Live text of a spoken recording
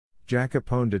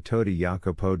Jacopone da Todi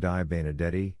Jacopo di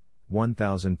Benedetti,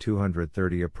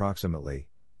 1230 approximately,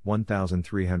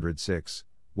 1306,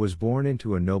 was born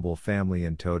into a noble family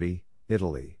in Todi,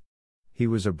 Italy. He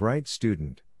was a bright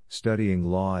student, studying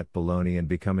law at Bologna and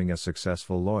becoming a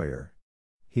successful lawyer.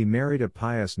 He married a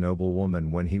pious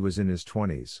noblewoman when he was in his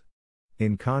 20s.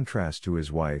 In contrast to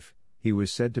his wife, he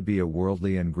was said to be a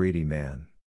worldly and greedy man.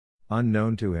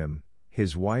 Unknown to him,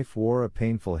 his wife wore a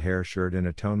painful hair shirt in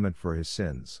atonement for his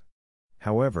sins.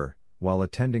 However, while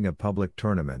attending a public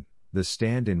tournament, the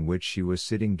stand in which she was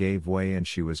sitting gave way and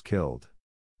she was killed.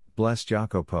 Blessed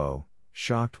Jacopo,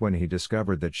 shocked when he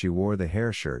discovered that she wore the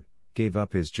hair shirt, gave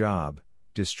up his job,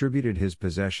 distributed his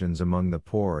possessions among the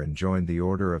poor and joined the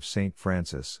order of Saint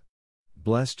Francis.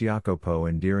 Blessed Jacopo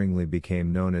endearingly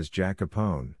became known as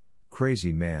Jacopone,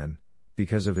 crazy man,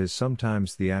 because of his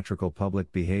sometimes theatrical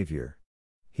public behaviour.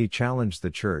 He challenged the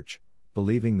church,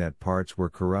 believing that parts were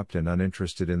corrupt and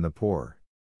uninterested in the poor.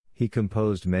 He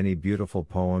composed many beautiful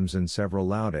poems and several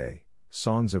Laude,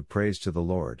 songs of praise to the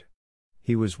Lord.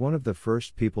 He was one of the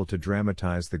first people to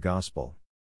dramatise the gospel.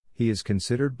 He is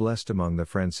considered blessed among the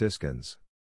Franciscans.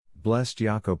 Blessed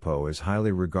Jacopo is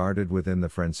highly regarded within the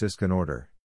Franciscan order.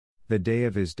 The day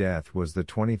of his death was the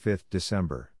 25th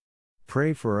December.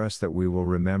 Pray for us that we will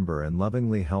remember and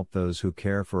lovingly help those who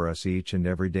care for us each and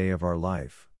every day of our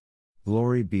life.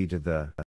 Glory be to the